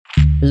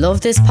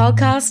Love this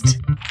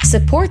podcast?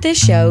 Support this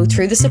show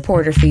through the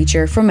supporter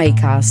feature from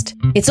Acast.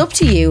 It's up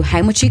to you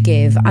how much you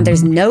give, and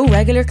there's no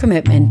regular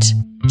commitment.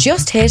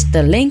 Just hit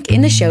the link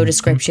in the show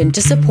description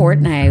to support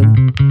now.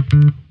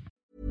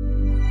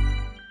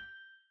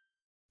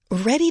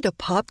 Ready to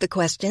pop the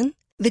question?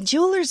 The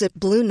jewelers at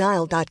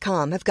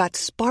BlueNile.com have got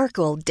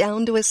sparkle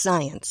down to a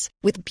science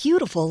with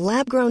beautiful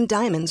lab-grown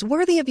diamonds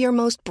worthy of your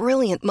most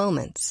brilliant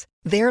moments.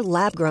 Their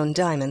lab-grown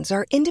diamonds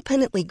are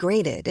independently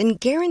graded and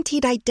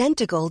guaranteed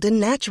identical to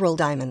natural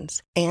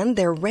diamonds, and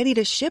they're ready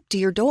to ship to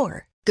your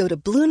door. Go to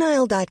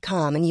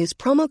BlueNile.com and use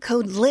promo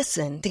code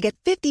LISTEN to get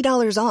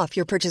 $50 off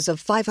your purchase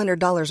of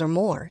 $500 or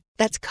more.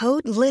 That's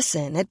code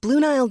LISTEN at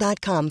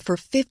BlueNile.com for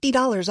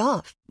 $50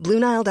 off.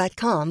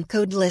 BlueNile.com,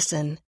 code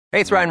LISTEN.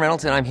 Hey, it's Ryan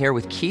Reynolds, and I'm here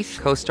with Keith,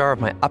 co-star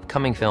of my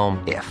upcoming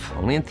film, If,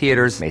 only in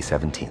theaters May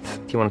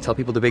 17th. Do you want to tell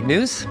people the big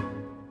news?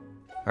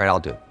 All right,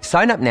 I'll do it.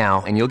 Sign up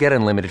now and you'll get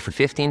unlimited for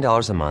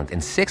 $15 a month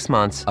and 6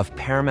 months of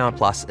Paramount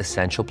Plus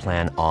Essential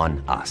Plan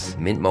on us.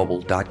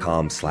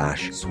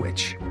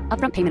 MintMobile.com/switch.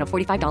 Upfront payment of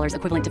 $45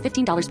 equivalent to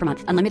 $15 per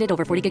month. Unlimited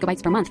over 40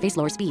 gigabytes per month. Face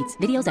lower speeds.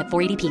 Videos at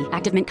 480p.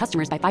 Active Mint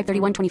customers by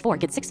 531.24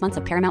 get 6 months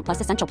of Paramount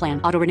Plus Essential Plan.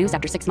 Auto renews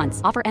after 6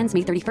 months. Offer ends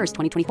May 31st,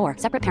 2024.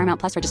 Separate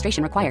Paramount Plus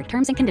registration required.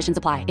 Terms and conditions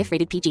apply if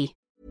rated PG.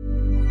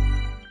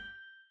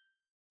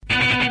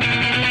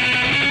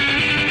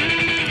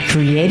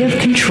 Creative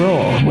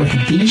Control with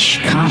Vish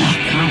Khanna.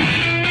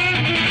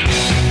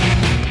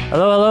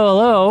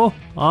 Hello.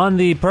 On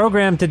the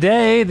program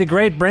today, the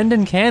great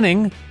Brendan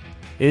Canning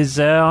is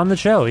on the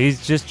show.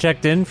 He's just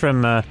checked in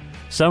from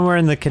somewhere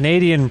in the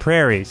Canadian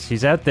prairies.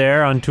 He's out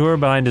there on tour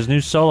behind his new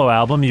solo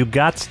album, You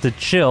Gots to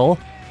Chill.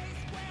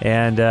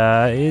 And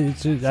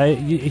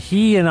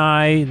he and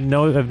I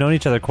have known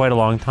each other quite a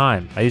long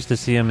time. I used to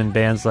see him in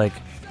bands like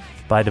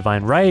By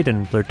Divine Right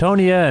and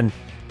Blurtonia, and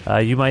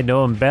you might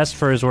know him best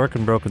for his work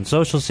in Broken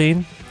Social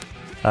Scene.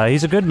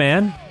 He's a good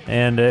man,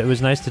 and it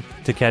was nice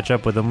to catch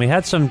up with him. We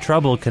had some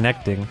trouble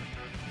connecting.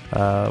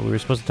 We were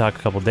supposed to talk a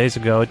couple days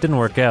ago. It didn't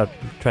work out.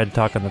 We tried to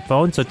talk on the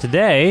phone. So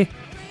today,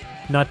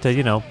 not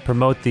to,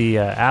 promote the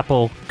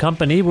Apple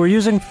company, we're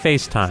using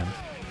FaceTime.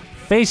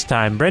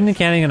 FaceTime. Brendan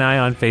Canning and I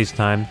on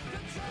FaceTime,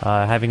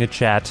 having a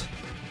chat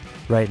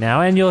right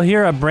now. And you'll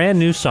hear a brand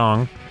new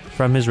song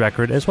from his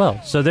record as well.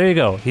 So there you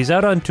go. He's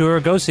out on tour.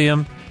 Go see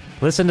him.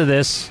 Listen to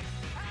this.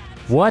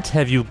 What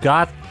have you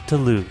got to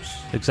lose?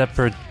 Except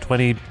for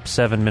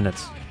 27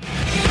 minutes.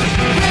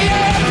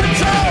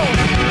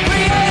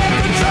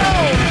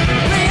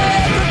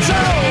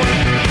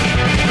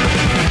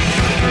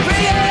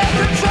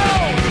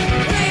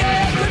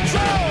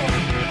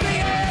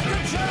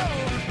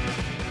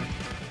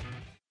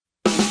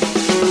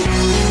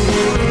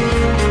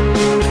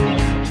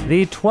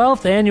 The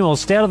 12th annual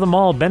State of the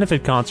Mall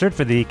benefit concert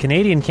for the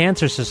Canadian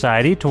Cancer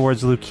Society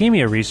towards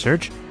leukemia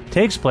research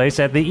takes place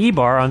at the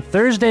E-Bar on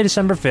Thursday,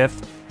 December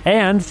 5th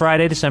and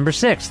Friday, December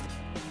 6th.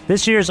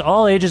 This year's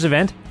all-ages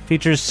event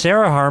features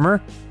Sarah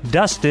Harmer,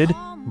 Dusted,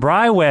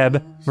 Bry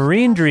Webb,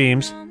 Marine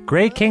Dreams,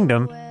 Grey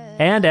Kingdom,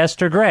 and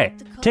Esther Gray.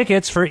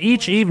 Tickets for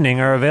each evening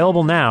are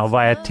available now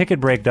via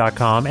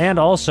ticketbreak.com and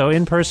also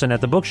in person at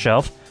the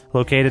Bookshelf,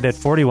 located at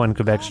 41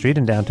 Quebec Street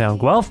in downtown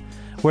Guelph,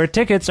 where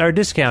tickets are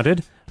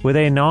discounted with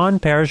a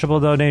non-perishable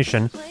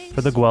donation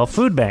for the Guelph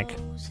Food Bank.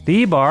 The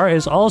E-Bar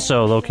is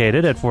also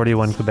located at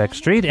 41 Quebec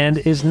Street and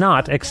is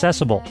not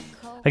accessible.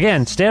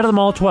 Again, State of the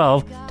Mall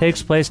 12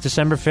 takes place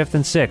December 5th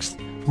and 6th.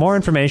 For more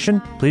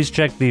information, please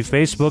check the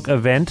Facebook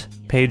event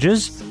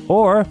pages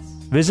or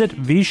visit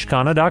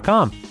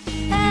vishkhanna.com.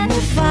 And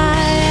if I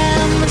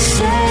am a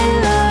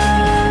sailor,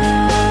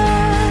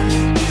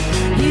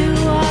 you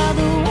are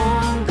the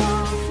one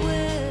gone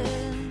with.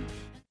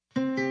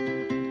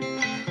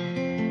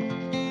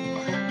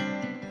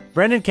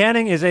 Brendan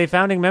Canning is a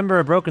founding member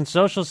of Broken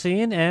Social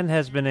Scene and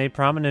has been a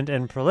prominent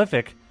and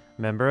prolific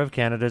member of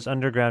Canada's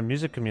underground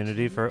music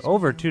community for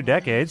over 2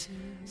 decades.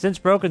 Since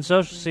Broken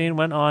Social Scene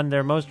went on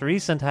their most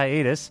recent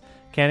hiatus,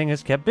 Canning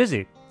has kept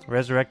busy,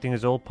 resurrecting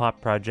his old pop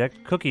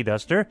project, Cookie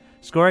Duster,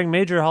 scoring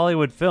major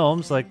Hollywood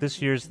films like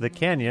this year's The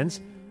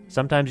Canyons.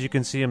 Sometimes you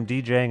can see him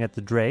DJing at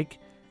the Drake.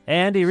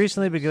 And he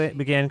recently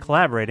began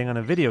collaborating on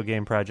a video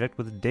game project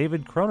with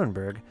David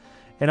Cronenberg.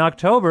 In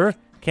October,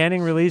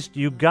 Canning released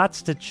You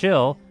Gots to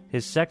Chill,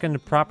 his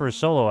second proper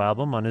solo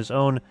album on his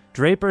own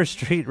Draper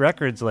Street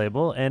Records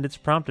label, and it's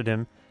prompted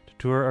him to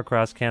tour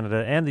across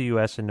Canada and the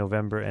U.S. in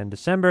November and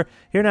December.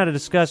 Here now to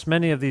discuss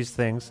many of these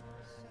things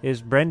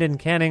is Brendan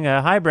Canning.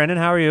 Hi, Brendan.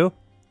 How are you?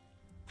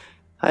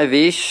 Hi,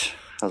 Vish.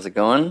 How's it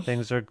going?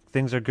 Things are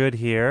good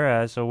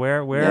here. So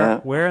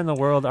where in the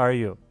world are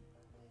you?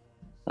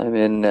 I'm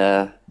in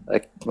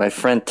my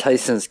friend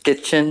Tyson's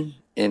kitchen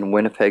in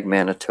Winnipeg,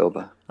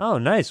 Manitoba. Oh,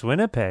 nice,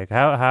 Winnipeg.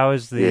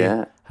 How's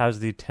the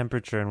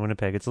temperature in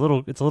Winnipeg? It's a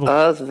little.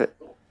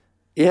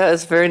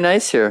 It's very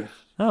nice here.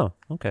 Oh,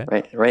 okay.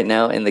 Right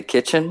now in the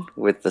kitchen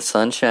with the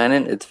sun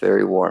shining, it's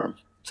very warm.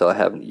 So I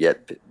haven't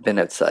yet been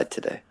outside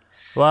today.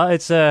 Well,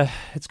 it's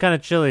kind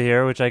of chilly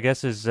here, which I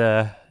guess is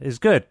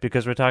good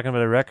because we're talking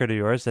about a record of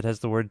yours that has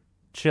the word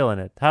chill in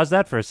it. How's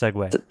that for a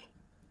segue?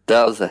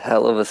 That was a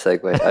hell of a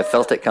segue. I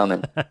felt it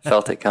coming.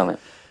 Felt it coming.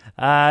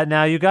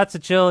 Now, You Got to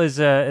Chill is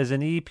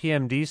an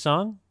EPMD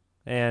song,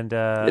 and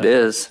It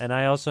is. And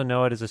I also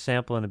know it as a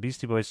sample in a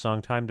Beastie Boys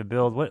song, "Time to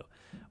Build." What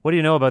do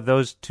you know about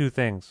those two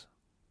things?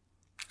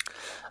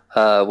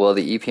 Well,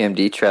 the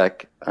EPMD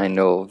track I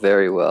know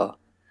very well.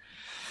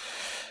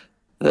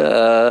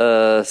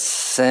 The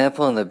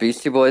sample in the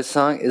Beastie Boys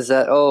song, is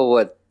that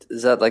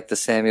like the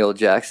Samuel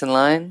Jackson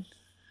line?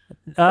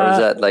 Or is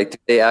that like, do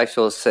they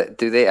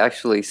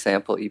actually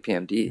sample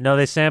EPMD? No,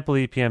 they sample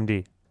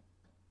EPMD.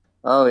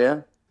 Oh,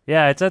 yeah?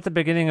 Yeah, it's at the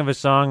beginning of a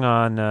song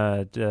on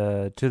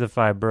To the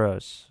Five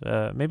Bros.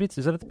 Maybe is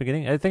that at the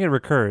beginning? I think it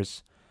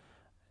recurs.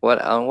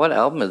 On what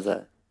album is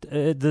that?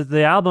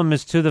 The album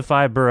is To the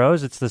Five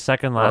Boroughs. It's the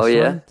second last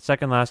one.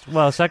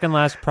 Second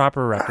last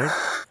proper record.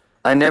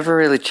 I never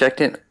really checked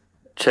in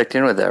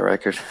with that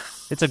record.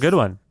 It's a good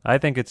one. I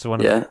think it's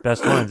one of the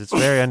best ones. It's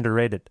very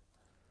underrated.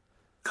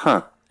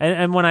 Huh.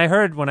 And when I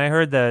heard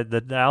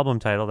the album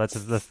title, that's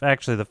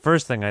actually the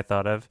first thing I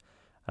thought of.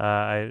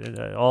 I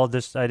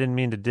didn't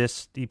mean to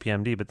diss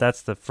EPMD, but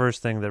that's the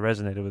first thing that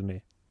resonated with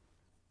me.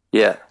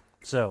 Yeah.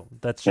 So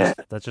that's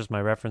just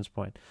my reference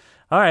point.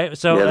 All right.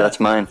 So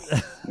that's mine.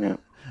 Yeah.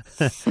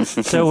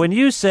 So when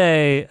you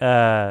say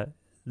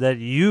that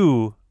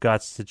you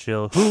gots to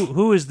chill,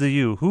 who is the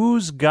you?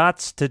 Who's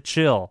gots to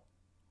chill?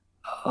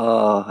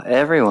 Oh,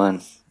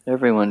 everyone,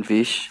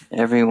 Vish.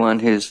 Everyone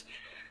who's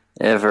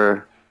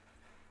ever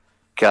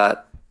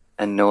got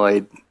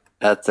annoyed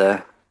at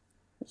the.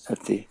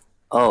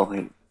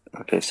 Oh,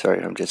 okay.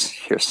 Sorry, I'm just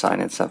here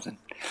signing something.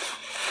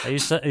 Are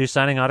you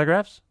signing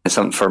autographs?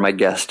 Something for my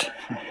guest.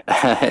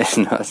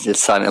 No, it's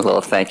just signing a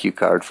little thank you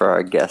card for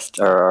our guest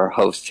or our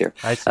host here.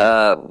 I see.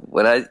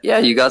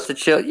 You got to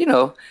chill. You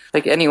know,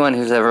 like anyone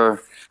who's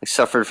ever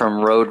suffered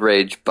from road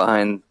rage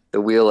behind the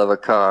wheel of a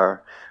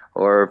car,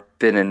 or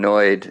been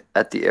annoyed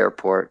at the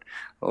airport,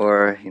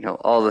 or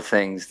all the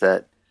things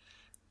that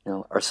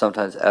are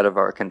sometimes out of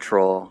our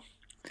control.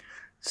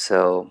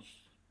 So.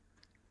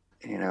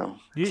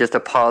 Just a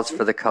pause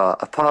for the cause.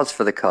 A pause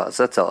for the cause.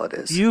 That's all it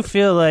is. You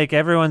feel like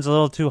everyone's a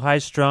little too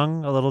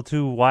high-strung, a little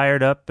too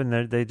wired up,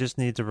 and they just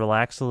need to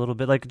relax a little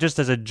bit, like just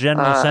as a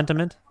general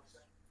sentiment?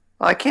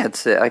 I can't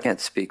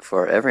speak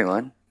for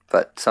everyone,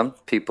 but some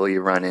people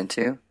you run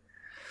into,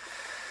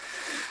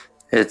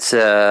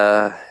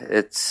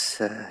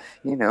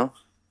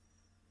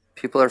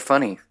 people are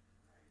funny.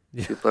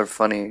 People are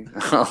funny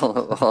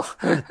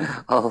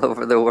all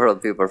over the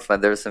world. People are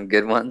fun. There's some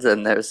good ones,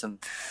 and there's some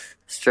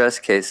stress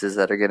cases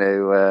that are going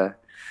to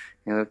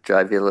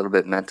drive you a little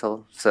bit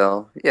mental.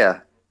 So yeah.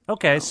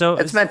 Okay, so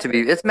it's meant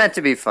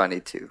to be funny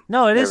too.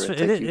 No, it is.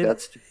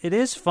 It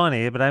is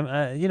funny, but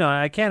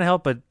I can't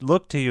help but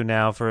look to you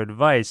now for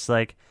advice.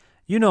 Like,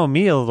 you know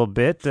me a little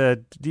bit.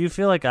 Do you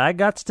feel like I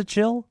gots to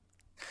chill?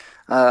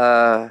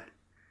 Well,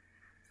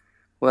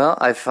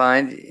 I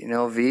find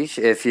Vish,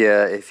 if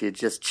you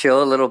just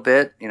chill a little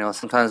bit,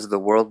 sometimes the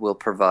world will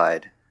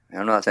provide.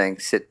 I'm not saying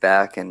sit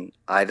back and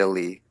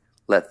idly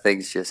let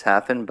things just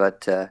happen,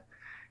 but there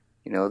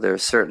are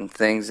certain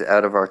things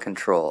out of our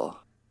control.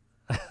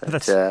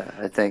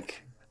 I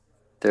think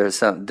there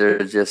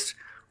are just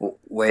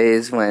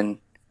ways when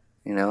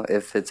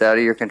if it's out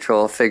of your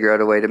control, figure out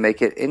a way to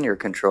make it in your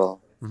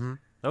control. Mm-hmm.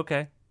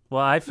 Okay.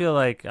 Well, I feel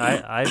like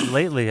I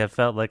lately have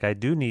felt like I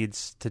do need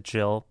to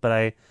chill, but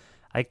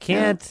I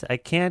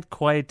can't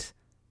quite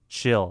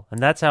chill, and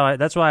that's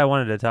why I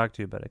wanted to talk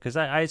to you about it, because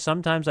I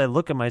sometimes I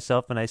look at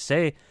myself and I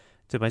say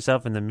to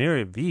myself in the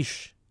mirror,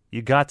 Vish,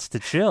 you gots to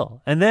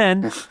chill. And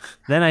then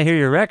I hear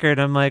your record.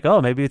 I'm like,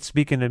 oh, maybe it's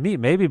speaking to me.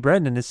 Maybe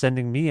Brendan is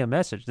sending me a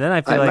message. Then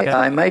I feel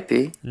I might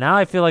be. Now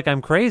I feel like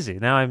I'm crazy.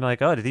 Now I'm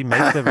like, oh, did he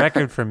make the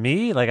record for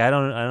me? Like, I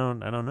don't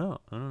know.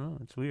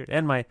 It's weird.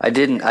 And I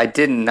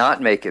did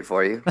not make it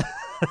for you.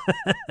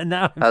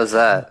 How's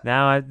that?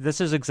 Now this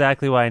is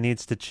exactly why I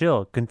needs to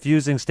chill.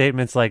 Confusing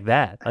statements like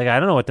that. Like, I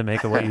don't know what to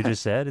make of what you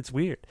just said. It's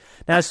weird.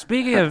 Now,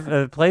 speaking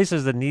of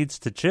places that needs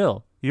to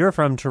chill, you're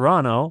from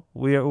Toronto.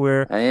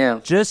 I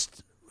am.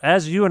 Just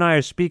as you and I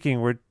are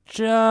speaking, we're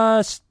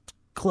just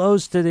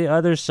close to the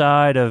other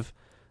side of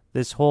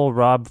this whole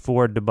Rob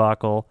Ford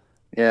debacle.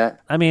 Yeah.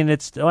 I mean,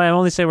 I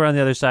only say we're on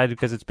the other side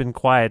because it's been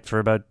quiet for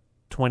about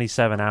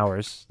 27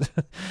 hours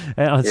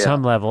on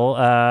some level.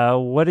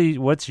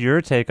 What's your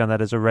take on that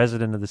as a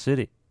resident of the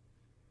city?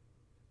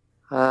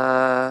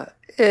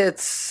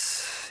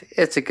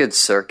 It's a good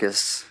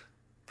circus,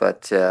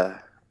 but I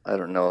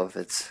don't know if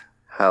it's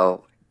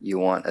how you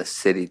want a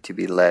city to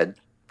be led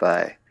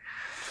by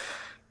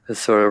a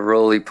sort of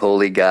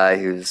roly-poly guy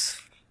who's,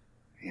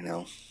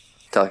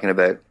 talking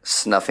about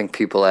snuffing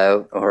people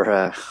out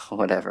or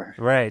whatever.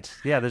 Right.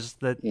 Yeah, there's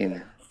that.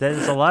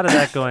 There's a lot of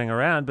that going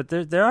around, but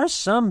there are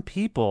some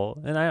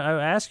people, and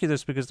I ask you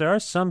this because there are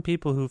some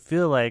people who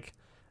feel like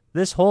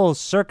this whole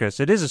circus,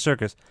 it is a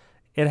circus,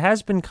 it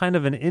has been kind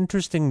of an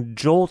interesting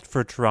jolt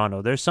for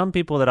Toronto. There's some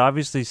people that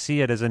obviously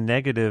see it as a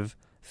negative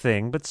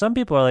thing, but some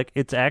people are like,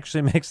 it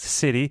actually makes the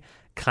city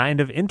kind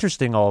of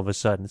interesting all of a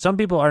sudden. Some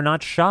people are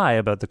not shy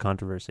about the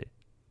controversy.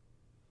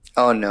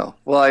 Oh, no.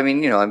 Well, I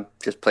mean, I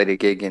just played a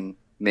gig in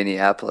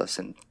Minneapolis,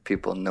 and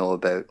people know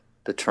about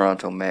the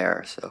Toronto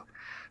mayor, so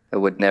that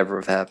would never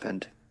have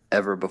happened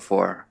ever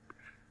before.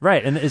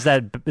 Right, and is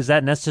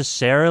that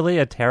necessarily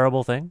a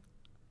terrible thing?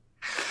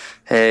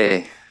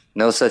 Hey,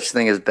 no such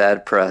thing as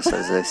bad press,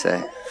 as they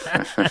say.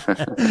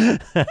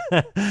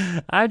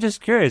 I'm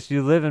just curious.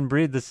 You live and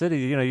breathe the city.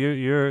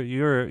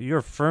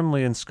 You're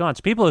firmly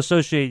ensconced. People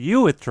associate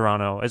you with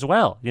Toronto as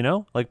well.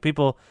 Like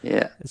people.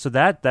 Yeah. So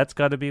that's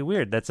got to be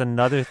weird. That's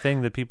another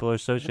thing that people are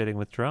associating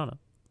with Toronto.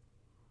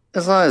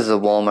 As long as the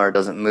Walmart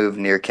doesn't move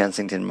near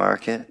Kensington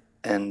Market,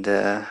 and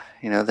then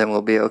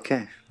we'll be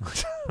okay.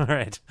 All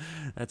right,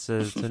 it's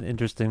an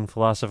interesting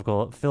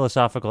philosophical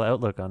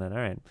outlook on it. All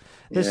right,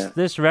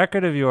 this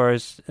record of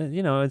yours,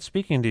 it's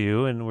speaking to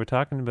you, and we're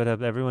talking about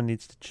how everyone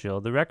needs to chill.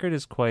 The record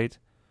is quite,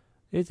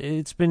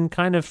 it's been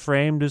kind of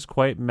framed as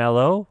quite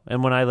mellow,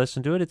 and when I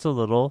listen to it, it's a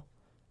little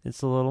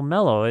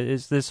mellow.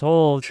 Is this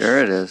whole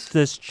sure it is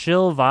this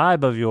chill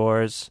vibe of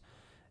yours?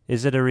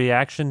 Is it a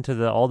reaction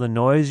to all the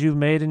noise you've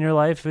made in your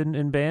life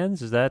in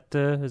bands? Is that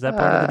part of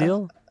the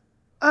deal?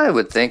 I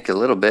would think a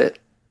little bit.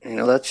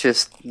 That's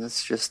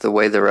just the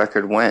way the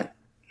record went.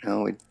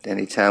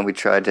 Anytime we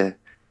tried to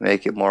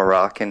make it more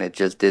rockin', it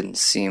just didn't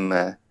seem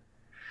like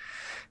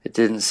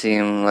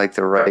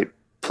the right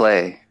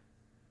play.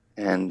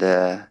 And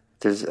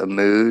there's a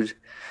mood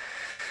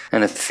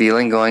and a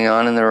feeling going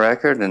on in the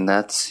record, and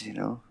that's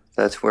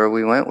where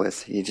we went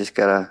with. You just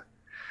gotta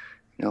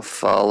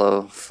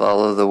follow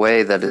the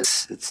way that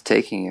it's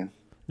taking you.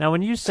 Now,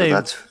 when you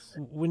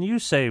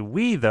say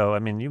we, though, I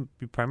mean you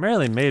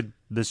primarily made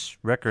this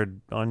record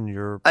on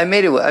your. I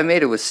made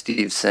it with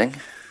Steve Singh.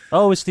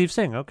 Oh, with Steve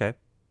Singh. Okay.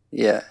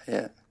 Yeah.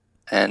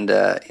 And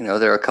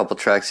there are a couple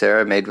tracks there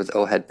I made with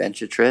Ohad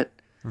Benchetrit.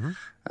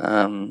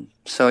 Mm-hmm.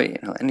 So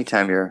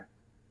anytime you're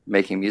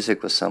making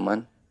music with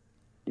someone,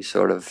 you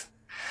sort of,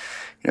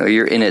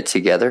 you're in it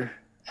together,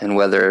 and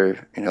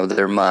whether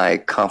they're my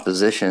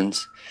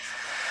compositions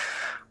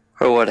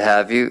or what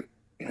have you,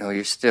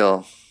 you're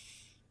still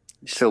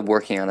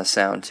working on a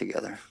sound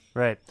together.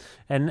 Right.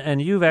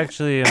 And you've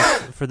actually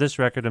for this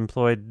record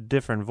employed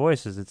different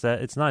voices.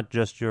 It's not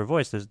just your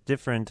voice. There's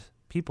different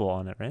people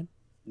on it, right?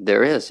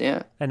 There is,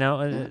 yeah. And now,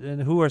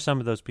 and who are some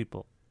of those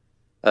people?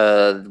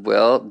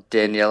 Well,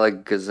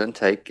 Daniela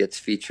Gesundheit gets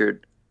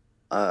featured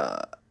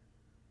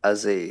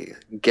as a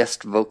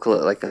guest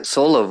vocalist, like a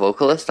solo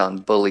vocalist on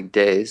Bully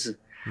Days.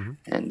 Mm-hmm.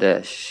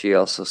 And she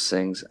also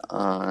sings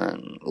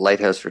on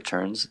Lighthouse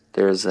Returns.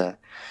 There's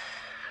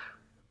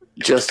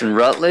Justin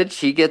Rutledge.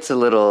 He gets a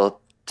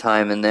little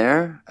time in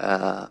there.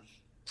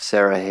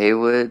 Sarah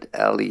Haywood,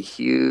 Ali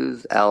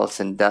Hughes,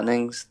 Allison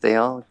Dunnings, they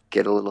all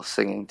get a little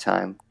singing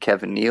time.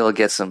 Kevin Neal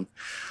gets some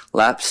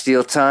lap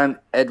steel time.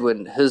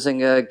 Edwin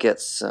Huizinga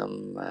gets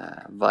some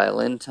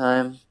violin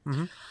time.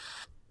 Mm-hmm.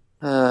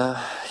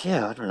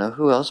 I don't know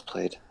who else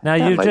played. Now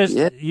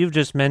you've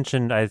just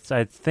mentioned I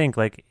think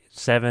like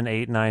 7,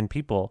 8, 9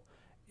 people.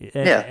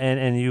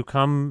 And you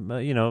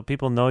come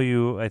people know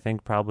you I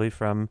think probably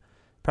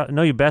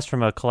know you best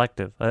from a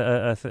collective,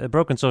 a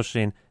Broken Social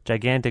Scene,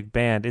 gigantic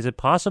band. Is it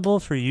possible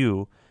for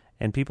you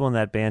and people in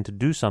that band to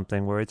do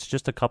something where it's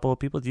just a couple of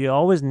people? Do you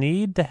always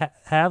need to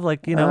have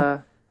 30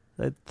 well,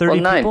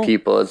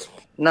 people?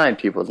 9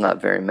 people is not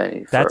very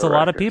many. That's a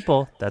lot record. of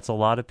people. That's a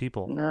lot of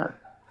people. Not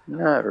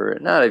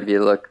if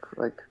you look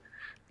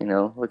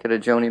look at a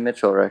Joni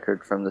Mitchell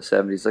record from the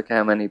 70s. Look at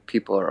how many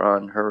people are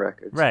on her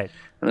records. Right.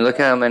 I mean, look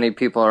at how many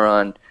people are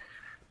on,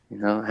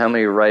 how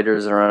many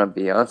writers are on a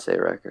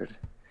Beyonce record.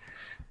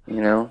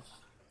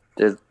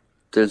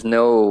 There's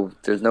no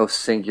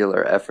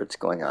singular efforts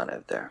going on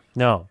out there.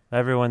 No,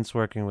 everyone's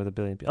working with a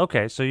billion people.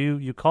 Okay, so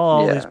you call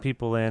all these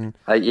people in.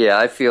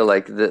 I feel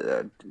like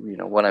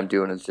what I'm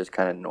doing is just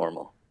kind of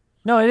normal.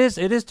 No, it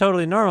is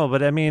totally normal.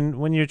 But I mean,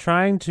 when you're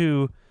trying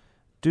to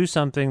do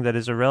something that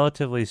is a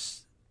relatively,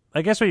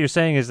 I guess what you're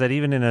saying is that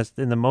even in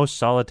the most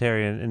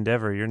solitary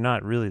endeavor, you're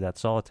not really that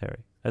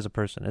solitary as a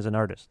person, as an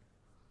artist.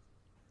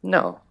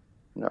 No,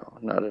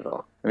 not at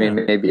all. I mean,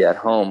 maybe at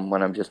home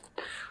when I'm just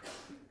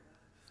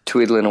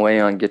tweedling away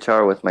on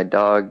guitar with my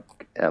dog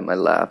at my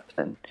lap,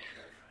 and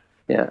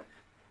yeah.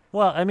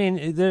 Well, I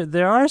mean,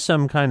 there are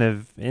some kind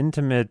of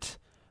intimate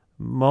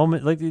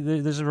moment, like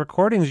there's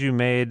recordings you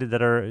made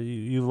that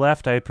you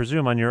left, I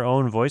presume, on your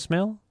own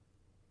voicemail.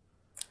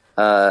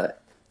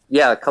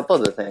 Yeah, a couple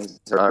of the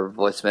things are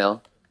voicemail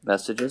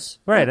messages.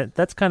 Right,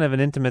 that's kind of an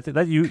intimate thing.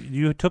 That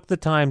you took the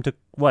time to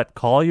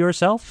call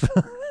yourself.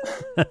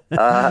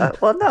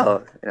 Well,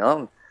 no,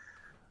 I'm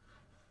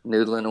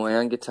noodling away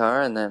on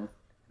guitar, and then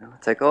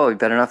it's like, oh, you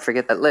better not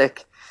forget that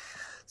lick,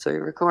 so you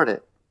record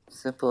it.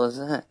 Simple as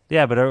that.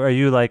 Yeah, but are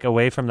you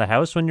away from the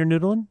house when you're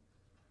noodling?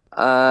 Then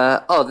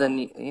I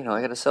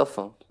got a cell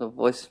phone, so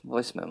voice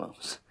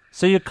memos.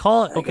 So you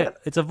call it, okay,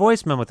 it's a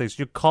voice memo thing. So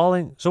you're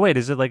calling, so wait,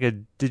 is it like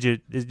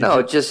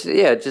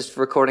just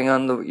recording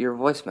on your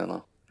voice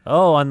memo.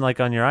 Oh, on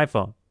your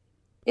iPhone.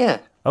 Yeah.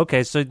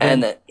 Okay, so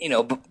then, and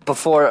then,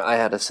 before I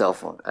had a cell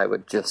phone, I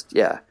would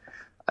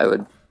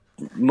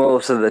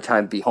most of the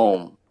time be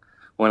home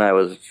when I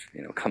was,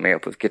 coming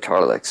up with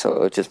guitar licks. So it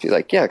would just be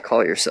like, yeah, call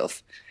it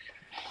yourself.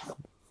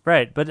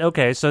 Right, but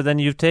okay, so then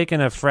you've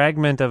taken a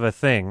fragment of a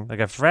thing, like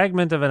a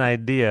fragment of an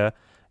idea,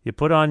 you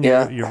put on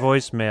your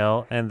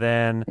voicemail, and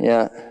then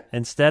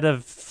instead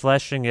of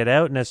fleshing it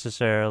out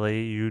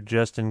necessarily, you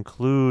just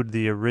include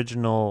the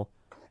original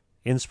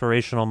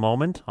inspirational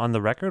moment on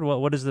the record?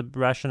 What is the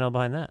rationale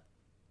behind that?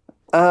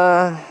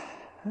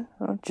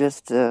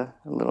 Just a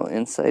little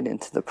insight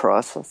into the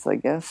process, I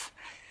guess.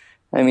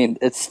 I mean,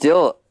 it's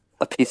still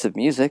a piece of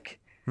music.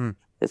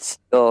 It's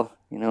still,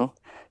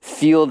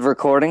 field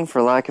recording,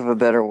 for lack of a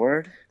better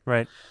word.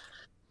 Right.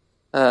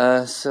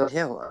 So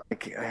yeah,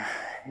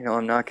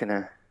 I'm not going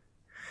to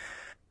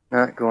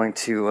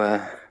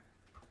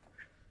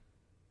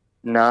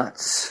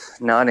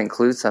not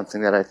include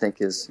something that I think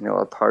is,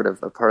 a part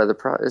of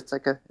the it's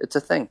it's a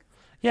thing.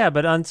 Yeah,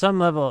 but on some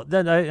level,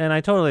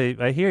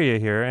 I hear you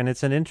here, and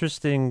it's an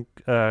interesting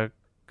kind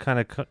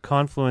of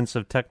confluence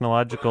of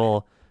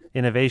technological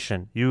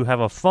innovation. You have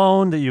a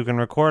phone that you can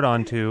record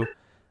onto,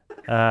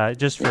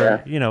 just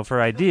for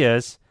for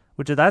ideas,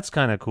 that's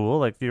kind of cool.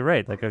 Like you're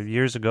right, like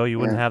years ago you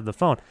wouldn't have the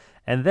phone,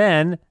 and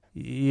then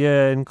you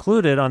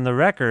include it on the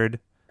record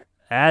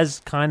as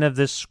kind of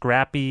this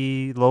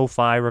scrappy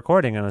lo-fi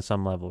recording on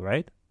some level,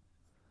 right?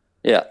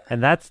 Yeah,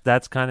 and that's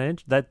kind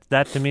of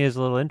that to me is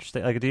a little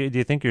interesting. Like, do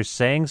you think you're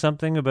saying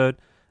something about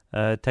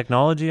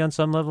technology on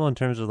some level in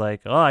terms of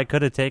like, oh, I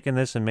could have taken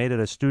this and made it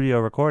a studio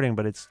recording,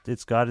 but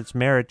it's got its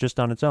merit just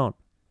on its own?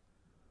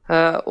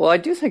 Well, I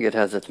do think it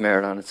has its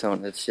merit on its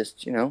own. It's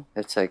just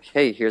it's like,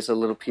 hey, here's a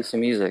little piece of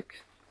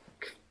music.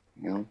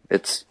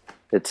 It's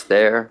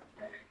there,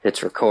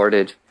 it's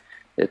recorded,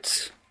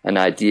 it's an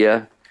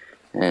idea,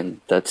 and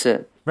that's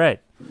it. Right.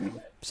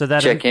 So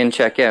that check in,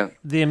 check out.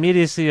 The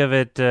immediacy of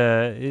it,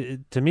 to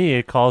me,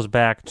 it calls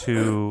back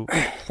to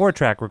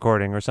 4-track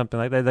recording or something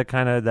like that. That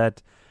kind of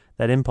that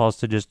impulse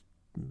to just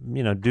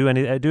do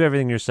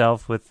everything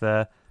yourself with.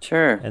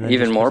 Sure, and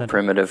even more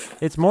primitive.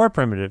 It's more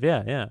primitive,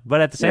 yeah.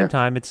 But at the same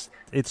time, it's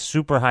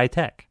super high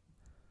tech.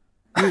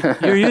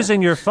 You're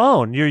using your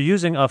phone. You're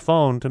using a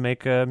phone to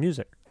make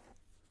music.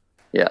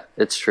 Yeah,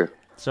 it's true.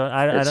 So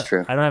I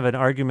don't have an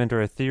argument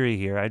or a theory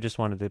here. I just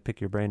wanted to pick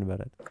your brain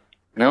about it.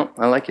 No,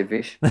 I like it,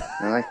 Vish.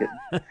 I like it.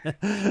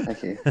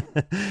 Thank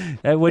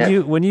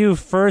you. When you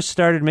first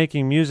started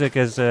making music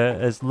as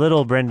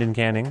little Brendan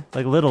Canning,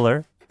 like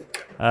littler,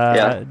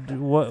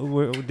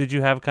 did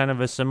you have kind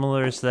of a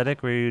similar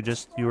aesthetic where you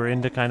were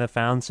into kind of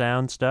found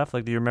sound stuff?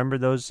 Like, do you remember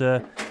those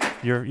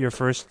your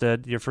first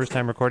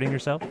time recording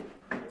yourself?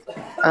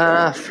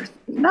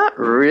 Not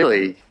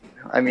really.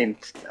 I mean,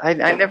 I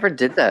never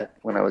did that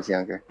when I was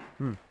younger.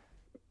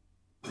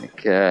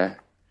 Like, I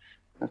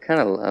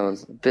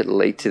was a bit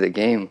late to the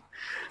game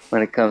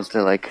when it comes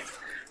to like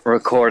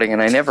recording,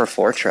 and I never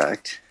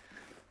 4-tracked.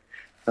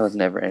 That was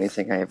never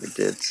anything I ever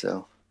did.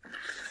 So,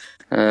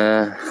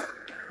 I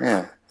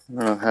don't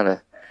know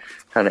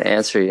how to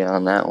answer you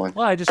on that one.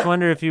 Well, I just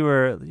wonder if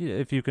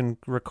you can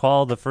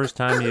recall the first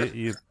time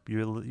you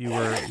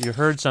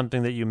heard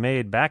something that you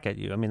made back at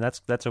you. I mean,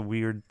 that's a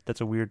weird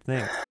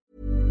thing.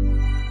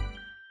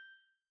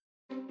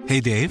 Hey,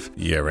 Dave.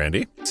 Yeah,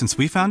 Randy. Since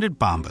we founded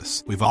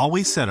Bombas, we've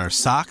always said our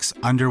socks,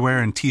 underwear,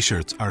 and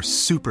T-shirts are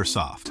super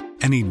soft.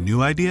 Any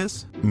new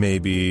ideas?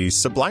 Maybe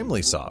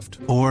sublimely soft.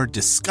 Or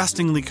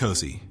disgustingly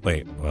cozy.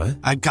 Wait, what?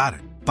 I got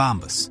it.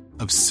 Bombas.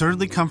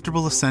 Absurdly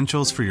comfortable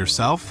essentials for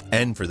yourself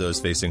and for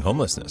those facing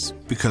homelessness.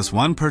 Because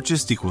one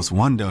purchased equals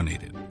one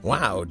donated.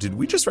 Wow, did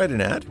we just write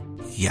an ad?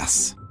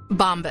 Yes.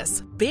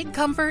 Bombas. Big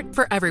comfort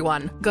for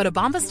everyone. Go to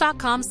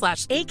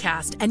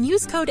bombas.com/ACAST and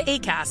use code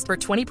ACAST for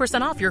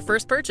 20% off your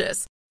first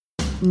purchase.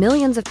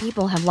 Millions of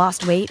people have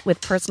lost weight with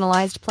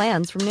personalized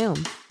plans from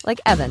Noom. Like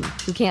Evan,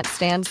 who can't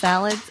stand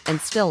salads and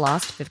still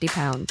lost 50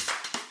 pounds.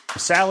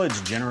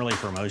 Salads generally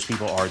for most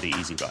people are the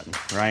easy button,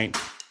 right?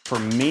 For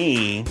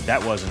me,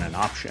 that wasn't an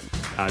option.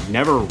 I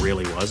never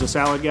really was a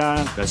salad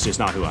guy. That's just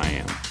not who I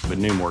am. But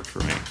Noom worked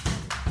for me.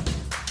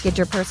 Get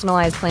your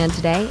personalized plan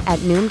today at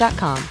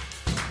Noom.com.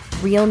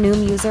 Real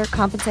Noom user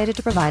compensated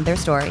to provide their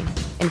story.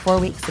 In 4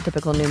 weeks, the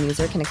typical Noom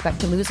user can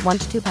expect to lose 1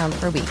 to 2 pounds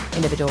per week.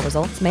 Individual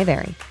results may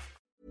vary.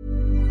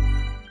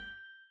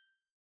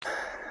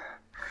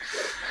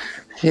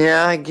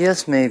 Yeah, I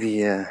guess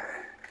maybe,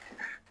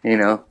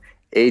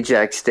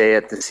 Ajax Day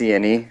at the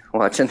CNE,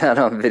 watching that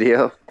on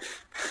video.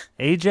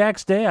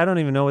 Ajax Day? I don't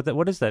even know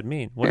what does that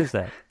mean? What is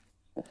that?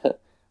 At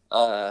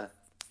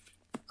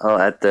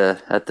the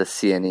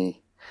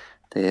CNE,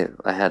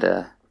 I had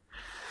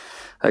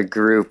a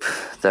group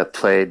that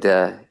played.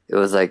 It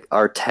was like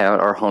our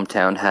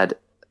hometown had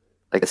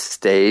like a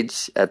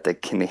stage at the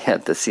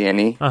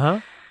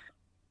CNE.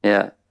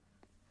 Yeah.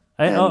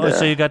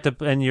 So you got to,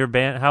 and your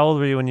band, how old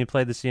were you when you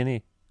played the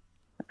CNE?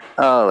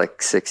 Oh,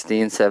 like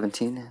 16,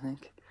 17, I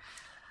think.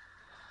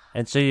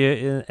 And so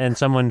and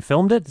someone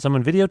filmed it?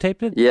 Someone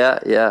videotaped it? Yeah.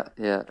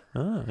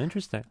 Oh,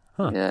 interesting.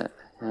 Huh. Yeah.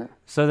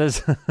 So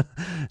there's,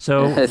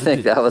 so. I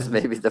think that was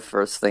maybe the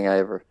first thing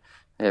I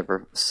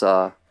ever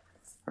saw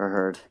or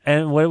heard.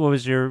 And what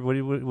was your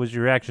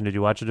reaction? Did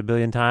you watch it a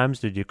billion times?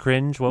 Did you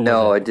cringe?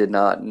 No, I did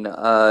not.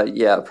 No,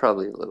 yeah,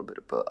 probably a little bit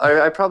of both.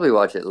 I probably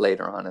watch it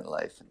later on in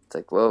life. It's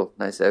like, whoa,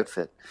 nice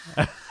outfit.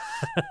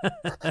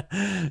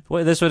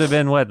 Well, this would have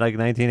been what, like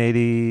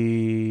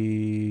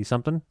 1980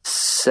 something?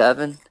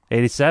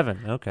 87.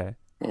 Okay.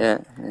 Yeah.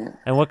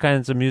 And what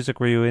kinds of music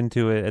were you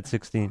into at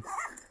 16?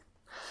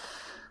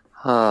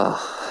 Yeah,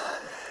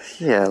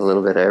 a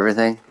little bit of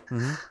everything.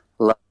 Mm-hmm.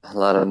 A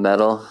lot of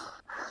metal, a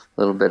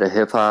little bit of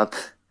hip hop,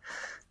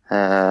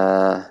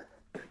 a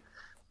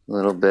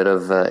little bit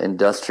of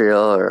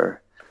industrial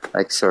or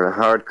like sort of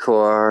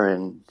hardcore,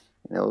 and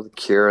The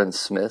Cure and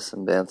Smiths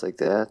and bands like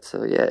that.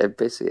 So yeah,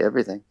 basically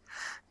everything.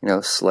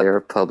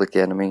 Slayer, Public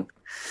Enemy.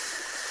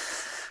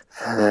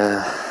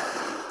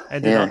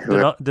 And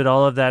did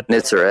all of that?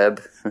 Nitzer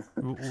Ebb.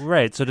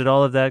 Right. So did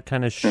all of that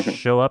kind of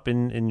show up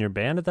in your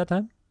band at that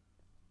time?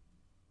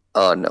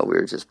 Oh no, we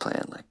were just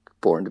playing like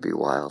Born to Be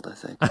Wild, I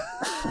think.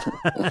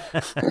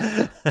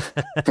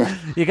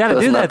 You got to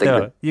do that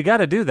though. You got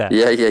to do that.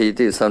 Yeah, you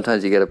do.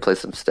 Sometimes you got to play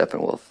some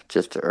Steppenwolf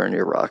just to earn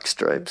your rock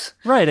stripes.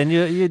 Right, and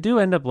you do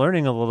end up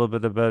learning a little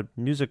bit about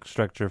music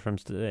structure from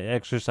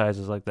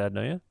exercises like that,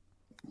 don't you?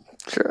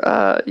 Sure.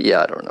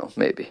 Yeah, I don't know.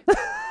 Maybe.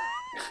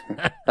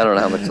 I don't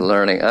know how much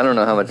learning. I don't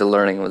know how much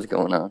learning was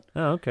going on.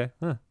 Oh, okay.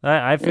 Huh.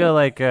 I feel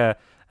like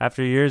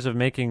after years of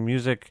making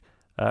music,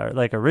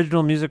 like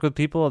original music with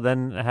people,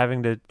 then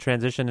having to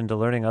transition into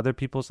learning other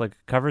people's like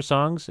cover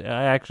songs,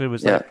 I actually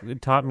was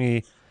it taught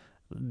me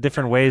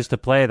different ways to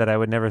play that I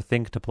would never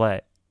think to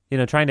play.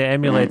 Trying to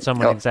emulate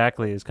someone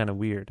exactly is kind of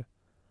weird.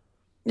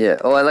 Yeah.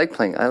 Oh, I like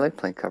playing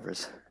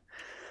covers.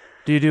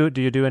 Do you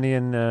do any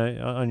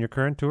on your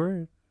current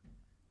tour?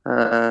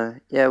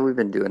 Yeah, we've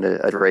been doing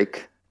a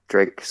Drake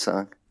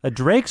song. A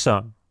Drake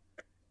song?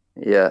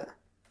 Yeah.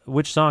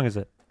 Which song is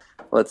it?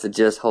 Well, it's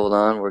Just Hold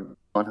On, We're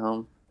Going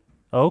Home.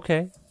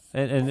 Okay.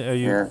 And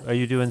are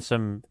you doing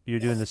you're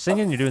doing the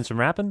singing? You're doing some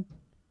rapping?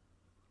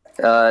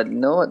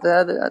 No,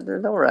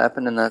 there's no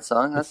rapping in that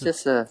song. That's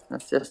just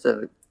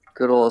a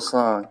good old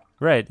song.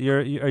 Right.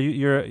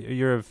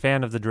 You're a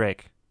fan of the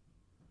Drake.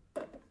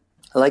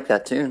 I like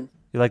that tune.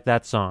 You like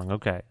that song?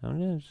 Okay.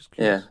 Just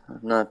curious. Yeah, I'm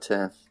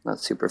not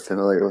super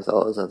familiar with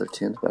all his other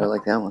tunes, but I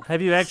like that one.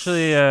 Have you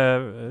actually,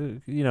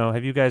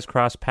 have you guys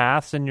crossed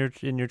paths in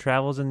your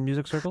travels in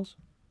music circles?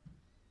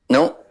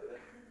 Nope.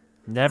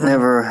 Never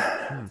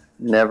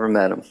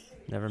met him.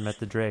 Never met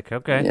the Drake.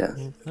 Okay. Yeah,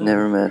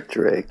 never met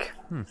Drake.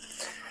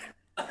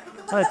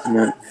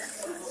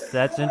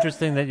 That's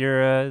interesting that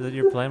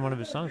you're playing one of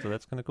his songs. So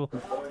that's kind of cool.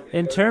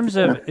 In terms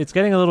of, it's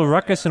getting a little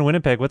ruckus in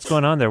Winnipeg. What's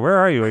going on there? Where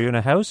are you? Are you in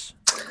a house?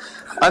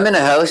 I'm in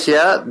a house,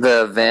 yeah.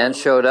 The van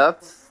showed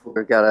up.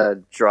 We've got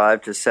to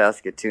drive to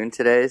Saskatoon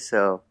today,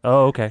 so...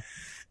 Oh, okay.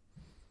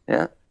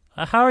 Yeah.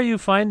 How are you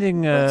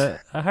finding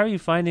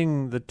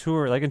the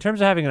tour? Like, in terms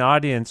of having an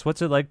audience,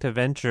 what's it like to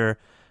venture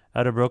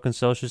out of Broken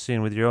Social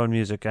Scene with your own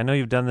music? I know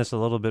you've done this a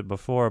little bit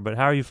before, but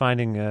how are you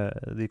finding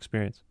the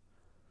experience?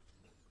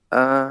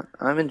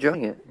 I'm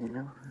enjoying it,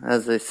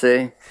 As they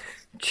say,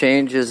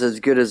 change is as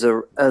good as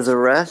a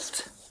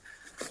rest.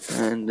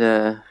 And,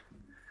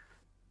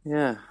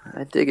 yeah,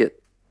 I dig it.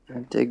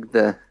 I dig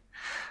the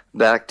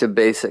back to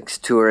basics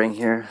touring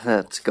here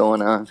that's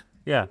going on.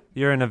 Yeah,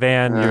 you're in a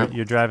van,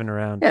 you're driving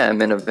around. Yeah,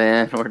 I'm in a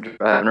van, we're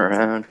driving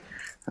around.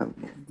 I'm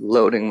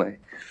loading my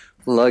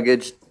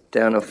luggage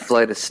down a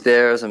flight of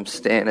stairs. I'm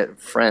staying at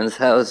friends'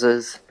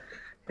 houses.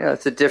 Yeah,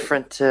 it's a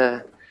different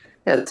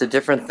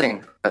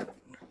thing. But,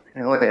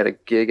 we had a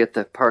gig at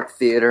the Park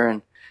Theater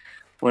in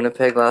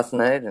Winnipeg last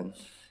night, and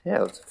yeah,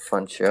 it was a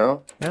fun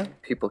show. Yeah.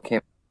 People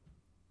came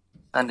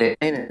Sunday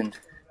night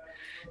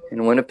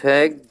in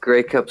Winnipeg,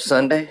 Grey Cup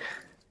Sunday.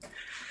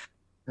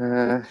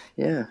 Yeah.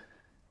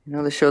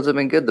 The shows have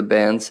been good. The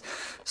band's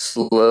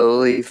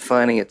slowly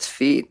finding its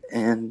feet,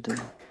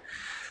 and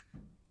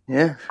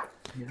yeah.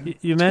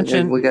 You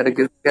mentioned we got a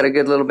good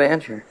little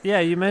band here. Yeah,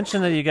 you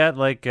mentioned that you got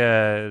like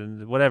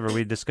whatever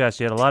we discussed.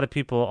 You had a lot of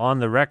people on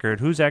the record.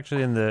 Who's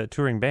actually in the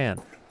touring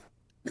band?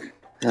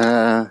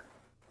 Well,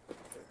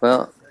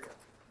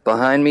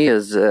 behind me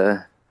is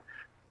a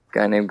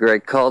guy named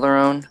Greg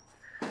Calderon.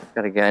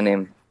 Got a guy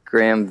named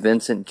Graham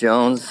Vincent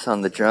Jones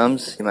on the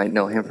drums. You might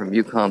know him from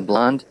Yukon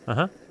Blonde.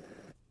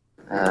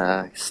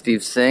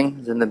 Steve Singh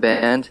is in the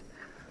band.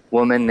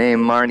 Woman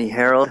named Marnie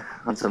Harold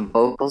on some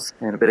vocals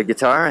and a bit of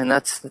guitar, and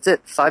that's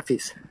it.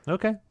 5-piece.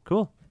 Okay,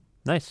 cool,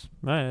 nice.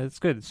 All right, that's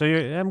good. So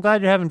I'm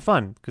glad you're having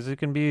fun, because it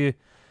can be.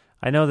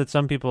 I know that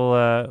some people,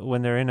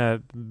 when they're in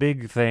a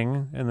big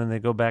thing and then they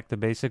go back to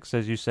basics,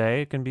 as you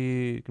say, it can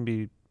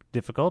be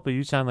difficult. But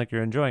you sound like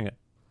you're enjoying it.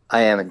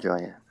 I am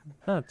enjoying it.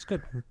 Oh, that's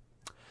good.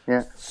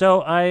 Yeah.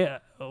 So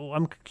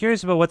I'm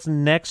curious about what's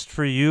next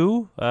for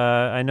you.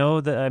 I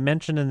know that I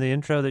mentioned in the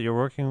intro that you're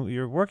working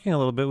a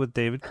little bit with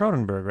David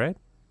Cronenberg, right?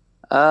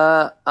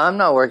 I'm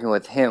not working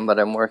with him, but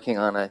I'm working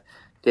on a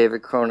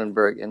David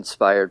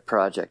Cronenberg-inspired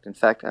project. In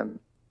fact,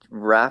 I'm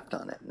wrapped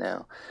on it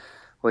now,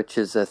 which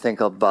is a thing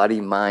called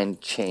Body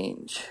Mind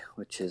Change,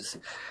 which is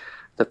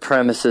the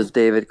premise is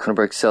David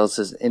Cronenberg sells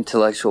his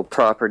intellectual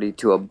property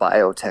to a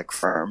biotech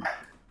firm.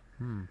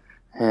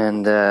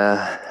 And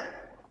yeah,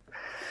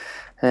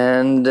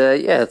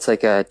 it's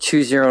like a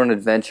choose your own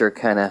adventure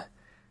kind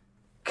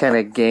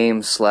of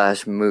game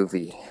 /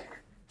 movie.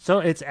 So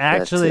it's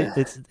actually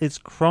it's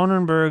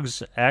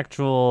Cronenberg's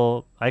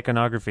actual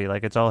iconography,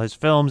 like it's all his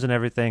films and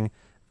everything.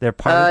 They're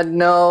part.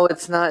 No,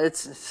 it's not.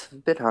 It's a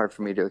bit hard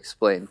for me to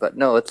explain, but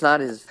no, it's not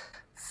his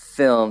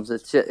films.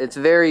 It's a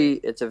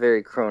very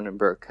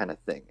Cronenberg kind of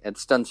thing.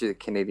 It's done through the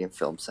Canadian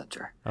Film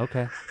Center.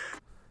 Okay.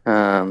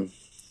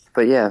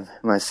 But yeah,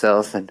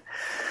 myself and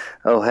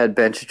Hed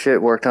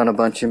Benchitrit worked on a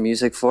bunch of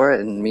music for it,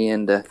 and me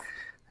and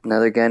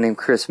another guy named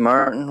Chris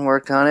Martin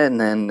worked on it,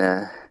 and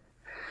then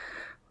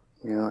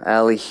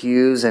Ali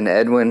Hughes and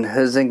Edwin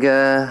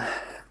Huizinga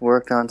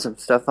worked on some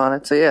stuff on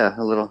it. So yeah,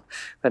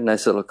 had a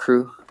nice little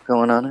crew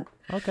going on it.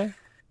 Okay.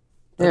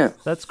 Yeah.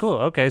 That's cool.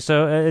 Okay,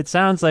 so it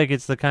sounds like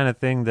it's the kind of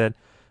thing that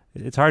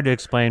it's hard to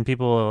explain.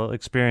 People will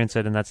experience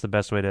it, and that's the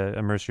best way to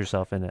immerse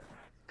yourself in it.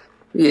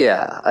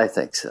 Yeah, I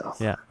think so.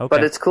 Yeah, okay.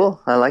 But it's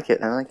cool. I like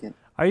it.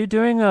 Are you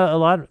doing a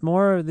lot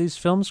more of these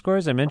film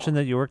scores? I mentioned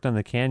that you worked on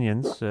the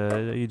Canyons.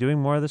 Are you doing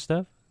more of this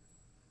stuff?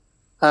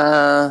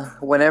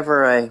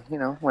 Whenever I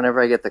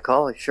get the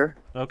call, sure.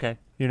 Okay.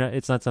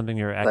 It's not something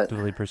you're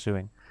actively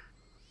pursuing.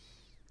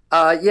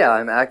 Yeah,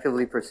 I'm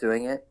actively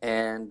pursuing it,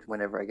 and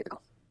whenever I get a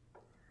call.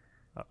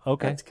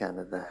 Okay. That's kind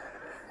of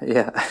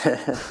yeah.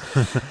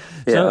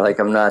 Like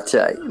I'm not,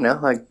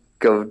 I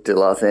go to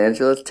Los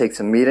Angeles, take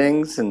some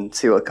meetings, and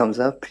see what comes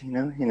up.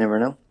 You never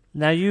know.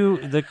 Now,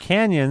 the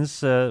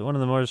Canyons, one of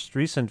the most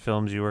recent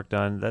films you worked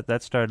on,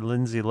 that starred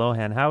Lindsay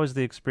Lohan. How was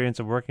the experience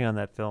of working on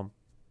that film?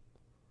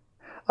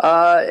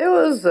 It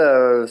was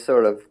a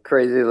sort of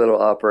crazy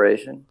little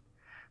operation.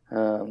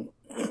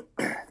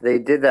 They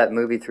did that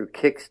movie through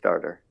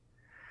Kickstarter.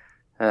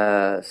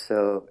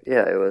 So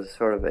yeah, it was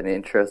sort of an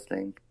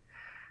interesting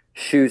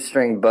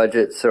shoestring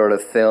budget sort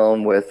of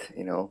film with,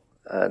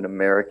 an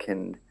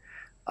American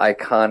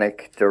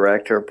iconic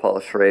director, Paul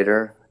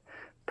Schrader,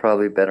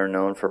 probably better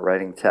known for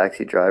writing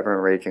Taxi Driver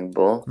and Raging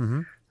Bull.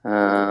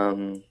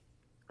 Mm-hmm.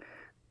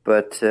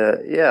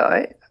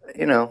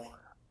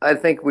 I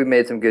think we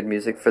made some good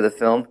music for the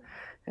film.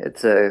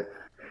 It's a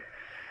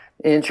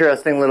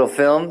interesting little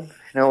film.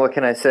 What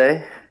can I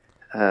say?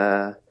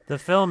 The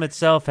film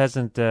itself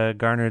hasn't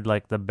garnered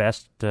like the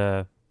best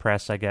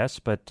press, I guess,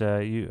 but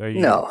are you?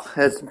 No,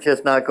 it's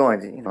just not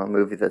going to. A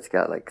movie that's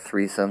got like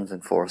threesomes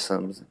and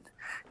foursomes, and,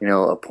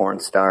 a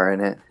porn star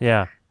in it.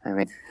 Yeah. I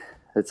mean,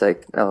 it's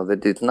like, oh, the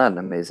dude's not an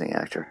amazing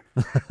actor,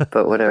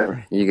 but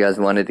whatever. You guys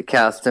wanted to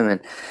cast him, and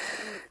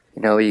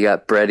you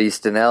got Bret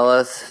Easton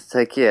Ellis. It's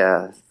like,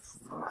 yeah,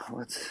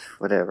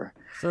 whatever.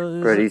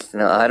 So Bret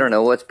Easton Ellis, I don't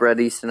know what's Bret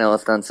Easton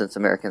Ellis done since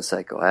American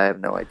Psycho. I have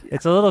no idea.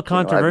 It's a little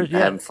controversial. I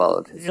haven't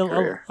followed his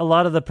career. A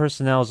lot of the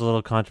personnel is a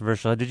little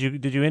controversial. Did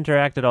you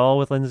interact at all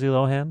with Lindsay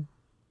Lohan?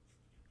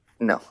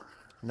 No.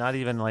 Not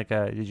even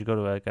did you go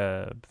to like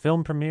a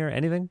film premiere,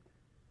 anything?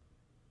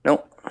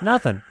 Nope.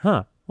 Nothing,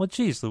 huh? Well,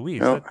 geez,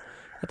 Louise, nope.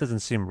 That doesn't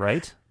seem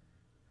right.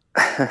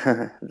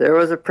 There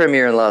was a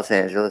premiere in Los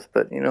Angeles,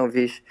 but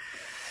Vish,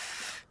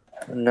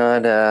 I'm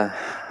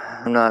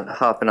not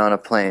hopping on a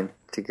plane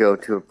to go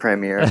to a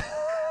premiere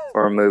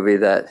for a movie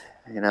that,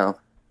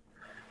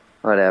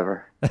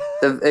 whatever.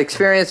 The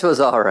experience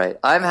was all right.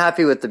 I'm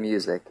happy with the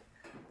music.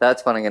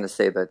 That's what I'm going to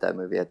say about that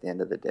movie at the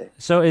end of the day.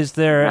 So is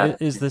the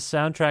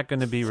soundtrack going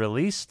to be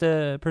released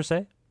per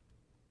se?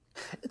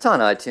 It's on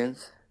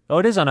iTunes. Oh,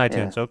 it is on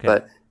iTunes. Yeah, okay.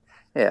 But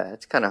yeah,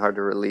 it's kind of hard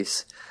to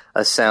release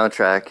a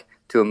soundtrack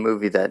to a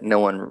movie that no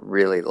one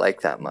really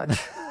liked that much.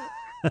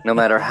 No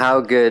matter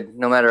how good,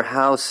 no matter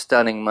how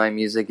stunning my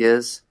music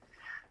is,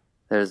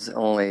 there's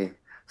only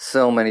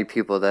so many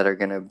people that are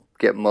going to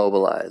get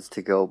mobilized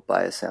to go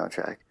buy a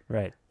soundtrack.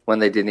 Right. When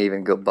they didn't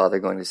even bother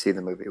going to see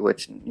the movie,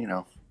 which,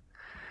 who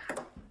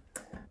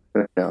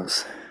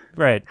knows?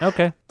 Right,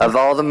 okay. Of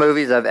all the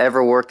movies I've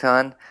ever worked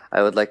on,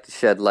 I would like to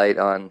shed light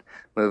on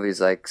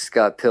movies like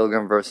Scott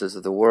Pilgrim versus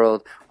the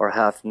World, or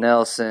Half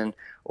Nelson,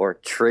 or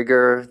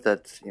Trigger,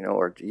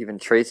 or even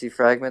Tracy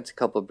Fragments, a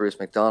couple of Bruce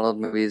McDonald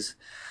movies.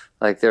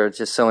 Like, there are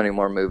just so many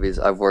more movies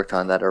I've worked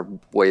on that are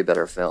way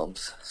better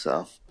films,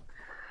 so...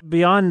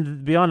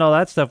 Beyond all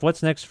that stuff,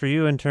 what's next for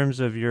you in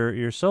terms of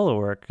your solo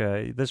work?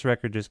 This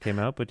record just came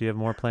out, but do you have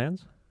more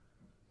plans?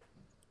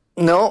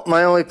 No,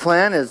 my only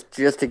plan is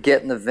just to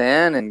get in the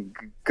van and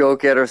go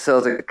get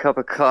ourselves a cup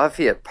of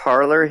coffee at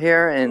Parlor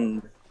here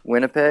in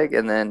Winnipeg,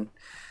 and then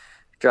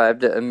drive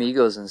to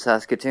Amigos in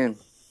Saskatoon.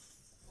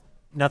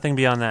 Nothing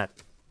beyond that?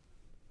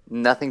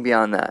 Nothing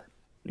beyond that.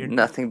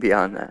 Nothing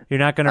beyond that. You're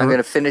not going to... I'm going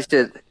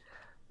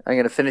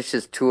to finish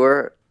this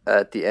tour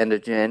at the end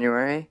of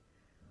January,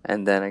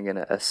 and then I'm going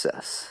to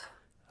assess.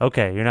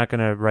 Okay, you're not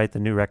going to write the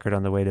new record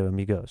on the way to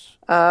Amigos.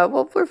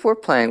 Well, we're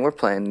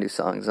playing new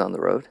songs on the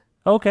road.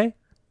 Okay.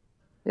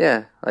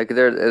 Yeah, like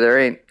there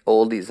ain't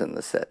oldies in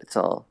the set. It's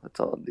all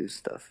new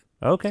stuff.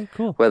 Okay,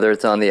 cool. Whether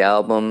it's on the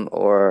album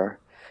or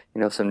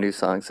some new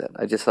songs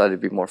I just thought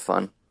it'd be more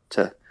fun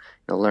to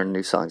learn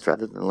new songs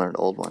rather than learn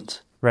old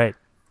ones. Right.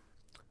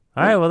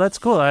 All right, well, that's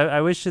cool.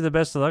 I wish you the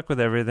best of luck with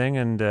everything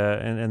and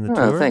the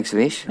tour. Thanks,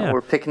 Vish. Yeah.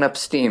 We're picking up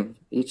steam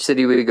each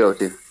city we go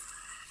to.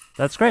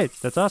 That's great.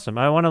 That's awesome.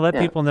 I want to let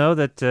people know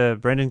that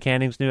Brendan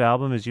Canning's new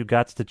album is You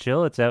Gots to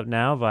Chill. It's out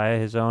now via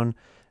his own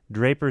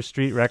Draper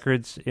Street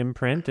Records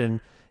imprint, and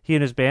he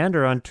and his band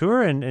are on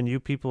tour, and you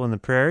people in the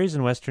prairies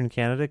in Western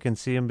Canada can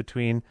see him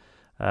between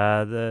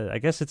I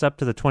guess it's up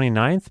to the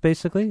 29th,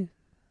 basically.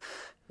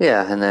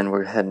 Yeah, and then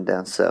we're heading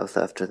down south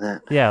after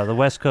that. Yeah, the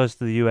west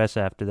coast of the U.S.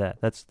 after that.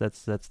 That's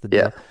the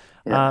deal.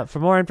 Yeah. For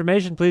more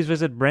information, please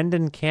visit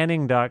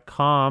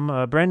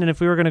BrendanCanning.com. Brendan, if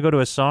we were going to go to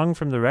a song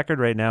from the record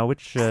right now,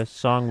 which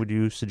song would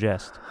you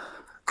suggest?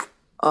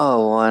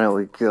 Oh, why don't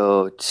we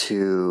go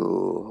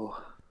to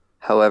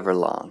However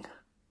Long?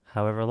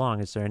 However Long.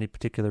 Is there any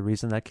particular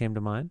reason that came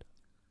to mind?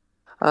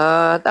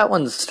 That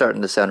one's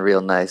starting to sound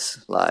real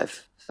nice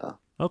live. So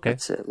okay,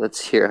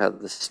 let's hear how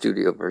the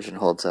studio version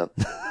holds up.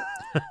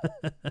 All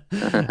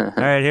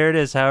right, here it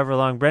is, However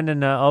Long.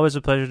 Brendan, always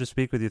a pleasure to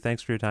speak with you.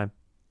 Thanks for your time.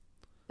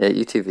 Yeah,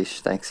 you too,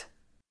 Vish. Thanks.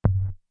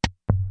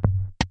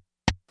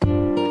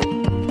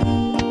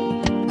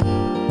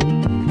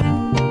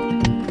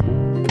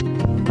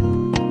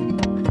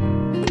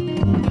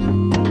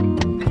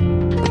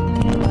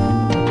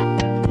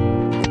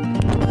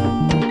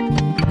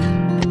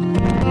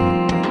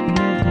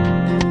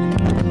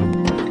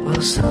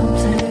 Well,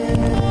 something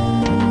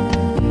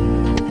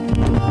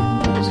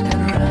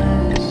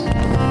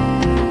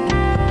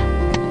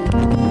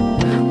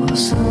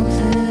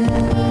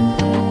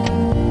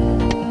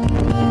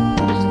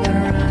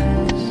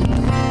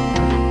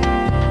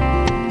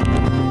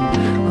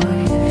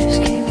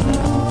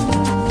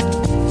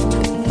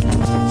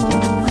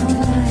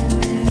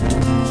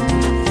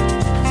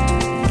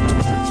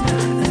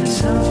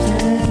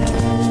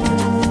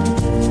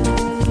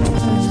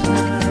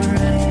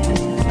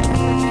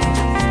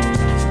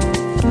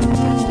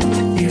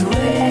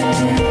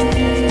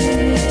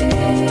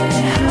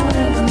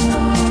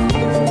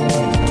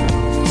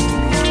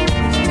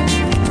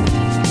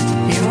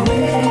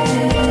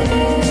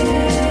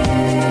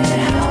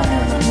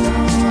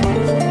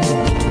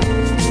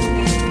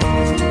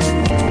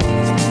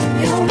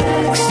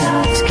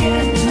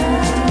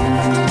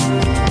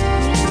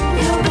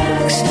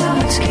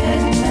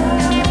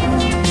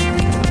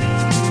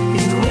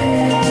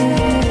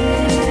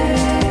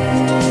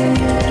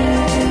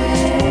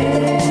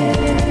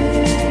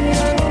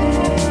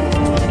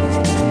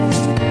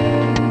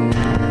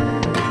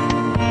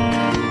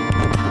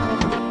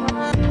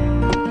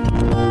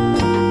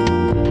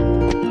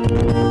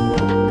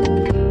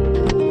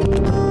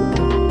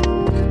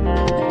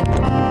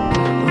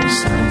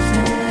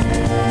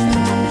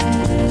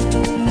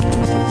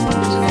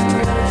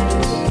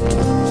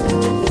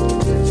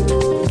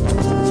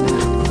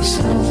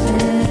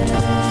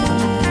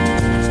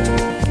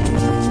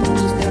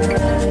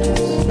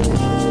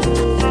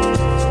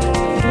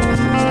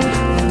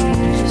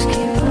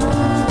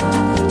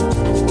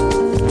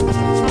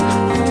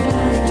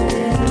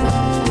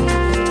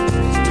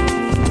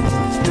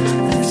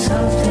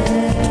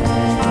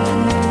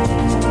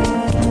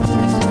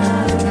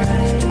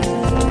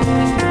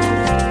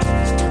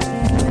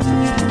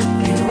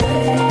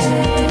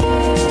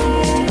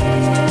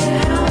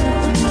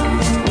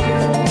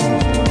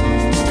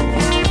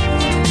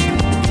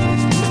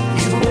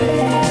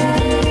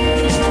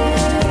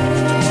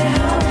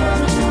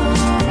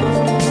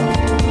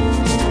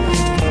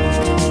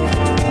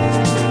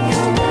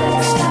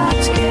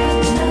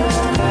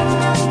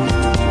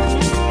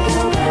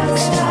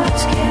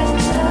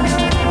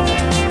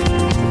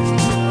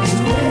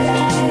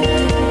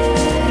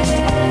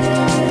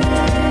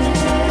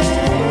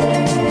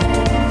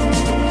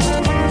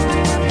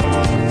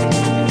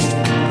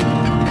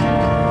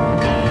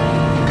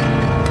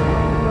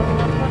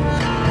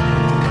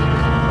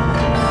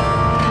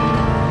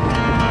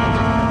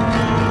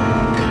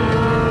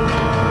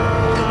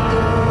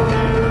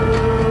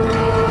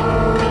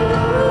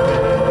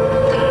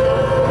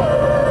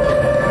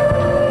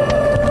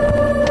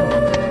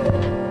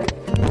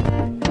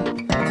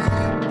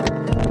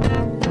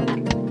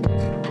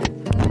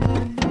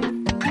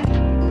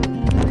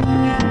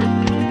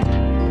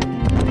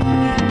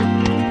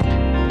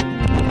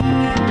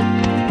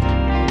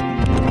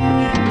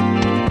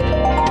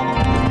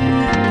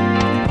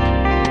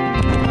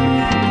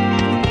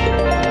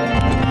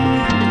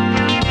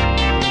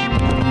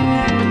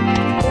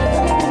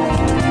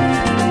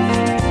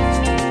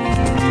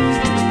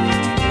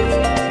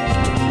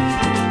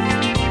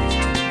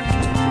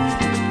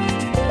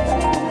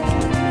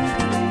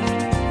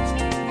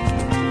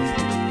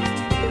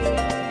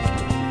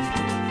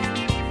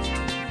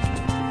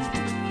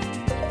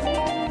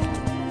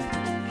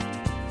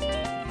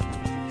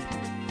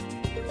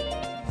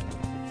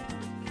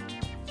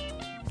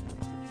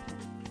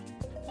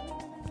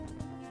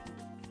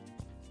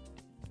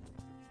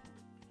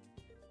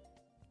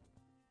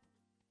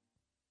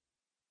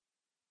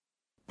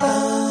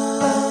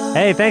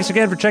Hey, thanks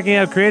again for checking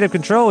out Creative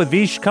Control with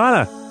Vish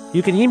Khanna.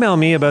 You can email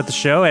me about the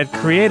show at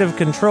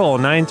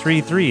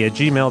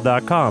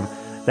creativecontrol933@gmail.com.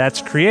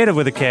 That's creative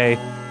with a K,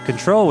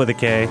 control with a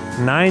K,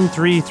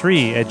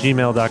 933 at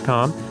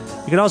gmail.com.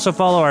 You can also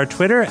follow our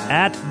Twitter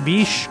at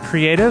Vish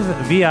Creative,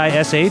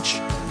 VISHKREATIVE.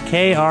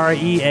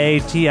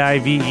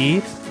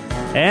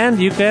 And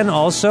you can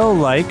also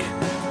like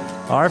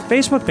our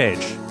Facebook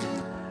page.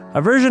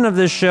 A version of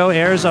this show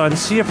airs on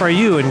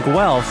CFRU in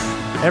Guelph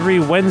every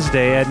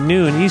Wednesday at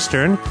noon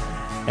Eastern.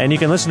 And you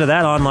can listen to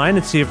that online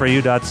at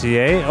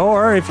CFRU.ca,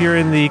 or if you're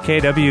in the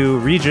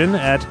KW region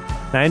at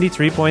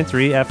 93.3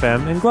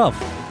 FM in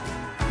Guelph.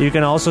 You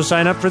can also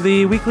sign up for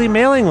the weekly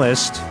mailing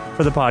list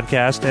for the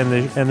podcast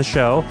and the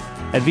show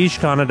at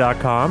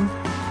vishkhanna.com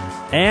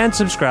and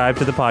subscribe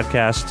to the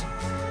podcast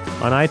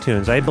on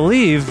iTunes. I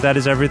believe that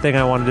is everything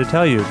I wanted to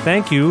tell you.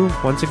 Thank you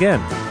once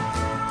again.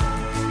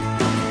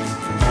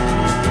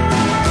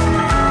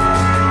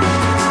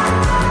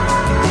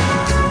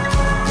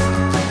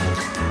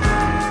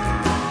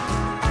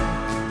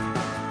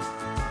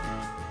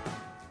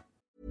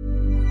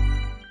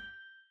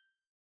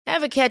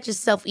 Ever catch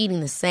yourself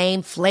eating the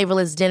same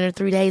flavorless dinner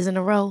 3 days in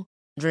a row?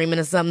 Dreaming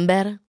of something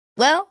better?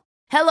 Well,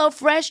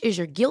 HelloFresh is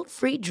your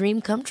guilt-free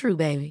dream come true,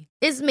 baby.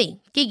 It's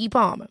me, Keke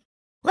Palmer.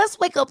 Let's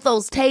wake up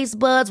those taste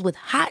buds with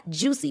hot,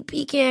 juicy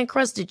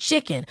pecan-crusted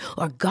chicken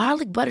or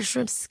garlic butter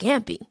shrimp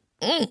scampi.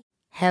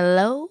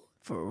 Hello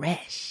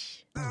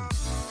Fresh.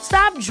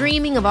 Stop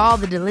dreaming of all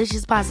the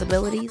delicious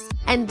possibilities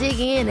and dig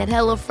in at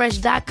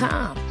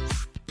HelloFresh.com.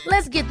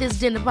 Let's get this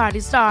dinner party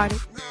started.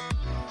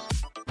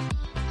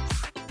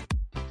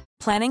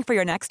 Planning for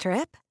your next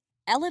trip?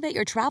 Elevate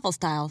your travel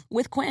style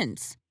with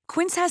Quince.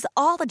 Quince has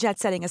all the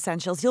jet-setting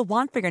essentials you'll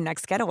want for your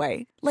next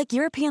getaway, like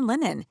European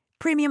linen,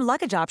 premium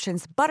luggage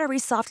options, buttery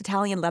soft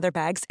Italian leather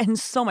bags, and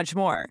so much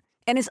more.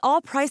 And is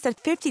all priced at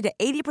 50 to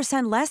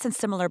 80% less than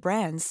similar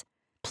brands.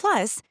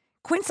 Plus,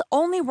 Quince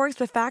only works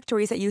with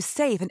factories that use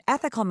safe and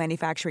ethical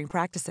manufacturing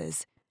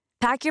practices.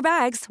 Pack your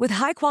bags with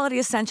high-quality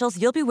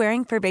essentials you'll be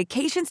wearing for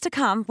vacations to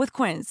come with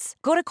Quince.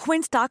 Go to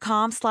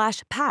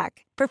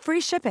quince.com/pack for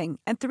free shipping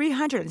and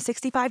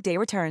 365-day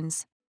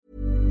returns.